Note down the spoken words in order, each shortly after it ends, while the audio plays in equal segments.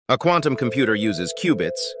A quantum computer uses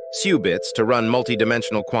qubits to run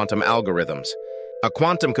multidimensional quantum algorithms. A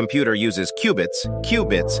quantum computer uses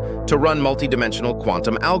qubits to run multidimensional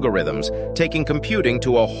quantum algorithms, taking computing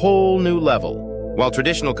to a whole new level. While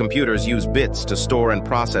traditional computers use bits to store and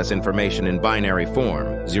process information in binary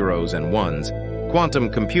form, zeros and ones, quantum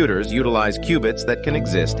computers utilize qubits that can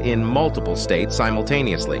exist in multiple states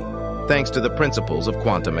simultaneously, thanks to the principles of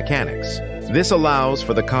quantum mechanics. This allows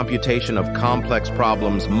for the computation of complex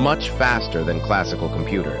problems much faster than classical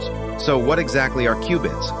computers. So what exactly are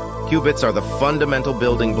qubits? Qubits are the fundamental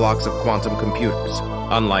building blocks of quantum computers.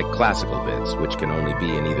 Unlike classical bits, which can only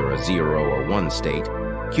be in either a 0 or 1 state,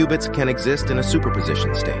 qubits can exist in a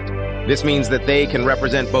superposition state. This means that they can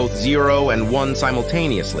represent both 0 and 1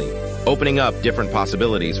 simultaneously, opening up different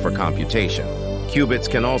possibilities for computation.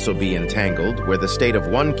 Qubits can also be entangled, where the state of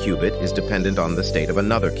one qubit is dependent on the state of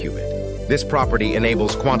another qubit. This property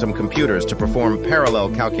enables quantum computers to perform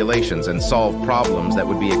parallel calculations and solve problems that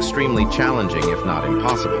would be extremely challenging, if not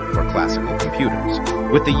impossible, for classical computers.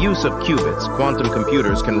 With the use of qubits, quantum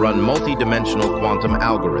computers can run multidimensional quantum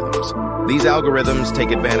algorithms. These algorithms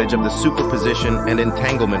take advantage of the superposition and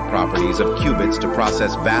entanglement properties of qubits to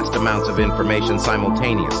process vast amounts of information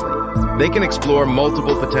simultaneously. They can explore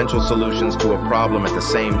multiple potential solutions to a problem at the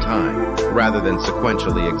same time, rather than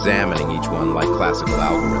sequentially examining each one like classical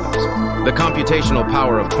algorithms. The computational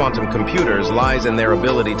power of quantum computers lies in their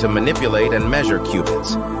ability to manipulate and measure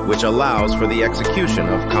qubits, which allows for the execution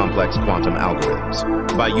of complex quantum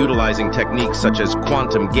algorithms. By utilizing techniques such as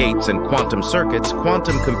quantum gates and quantum circuits,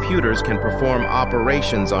 quantum computers can perform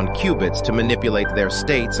operations on qubits to manipulate their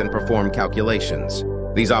states and perform calculations.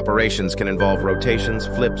 These operations can involve rotations,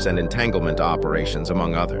 flips, and entanglement operations,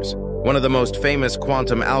 among others. One of the most famous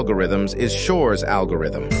quantum algorithms is Shor's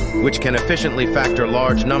algorithm, which can efficiently factor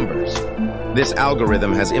large numbers. This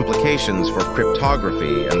algorithm has implications for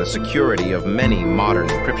cryptography and the security of many modern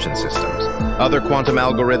encryption systems. Other quantum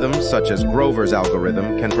algorithms, such as Grover's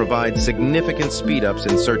algorithm, can provide significant speedups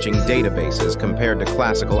in searching databases compared to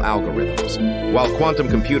classical algorithms. While quantum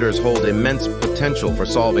computers hold immense potential for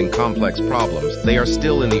solving complex problems, they are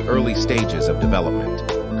still in the early stages of development.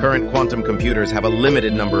 Current quantum computers have a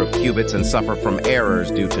limited number of qubits and suffer from errors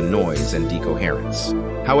due to noise and decoherence.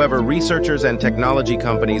 However, researchers and technology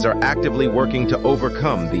companies are actively working to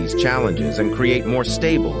overcome these challenges and create more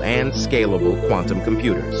stable and scalable quantum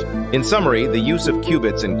computers. In summary, the use of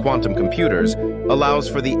qubits in quantum computers allows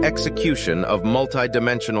for the execution of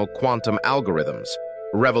multidimensional quantum algorithms,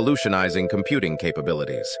 revolutionizing computing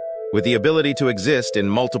capabilities. With the ability to exist in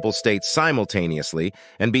multiple states simultaneously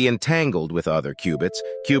and be entangled with other qubits,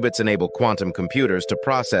 qubits enable quantum computers to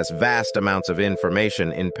process vast amounts of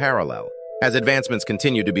information in parallel. As advancements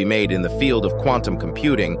continue to be made in the field of quantum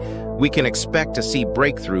computing, we can expect to see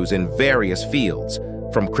breakthroughs in various fields,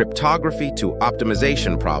 from cryptography to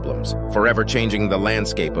optimization problems, forever changing the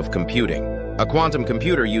landscape of computing. A quantum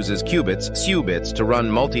computer uses qubits to run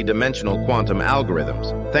multidimensional quantum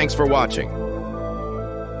algorithms. Thanks for watching.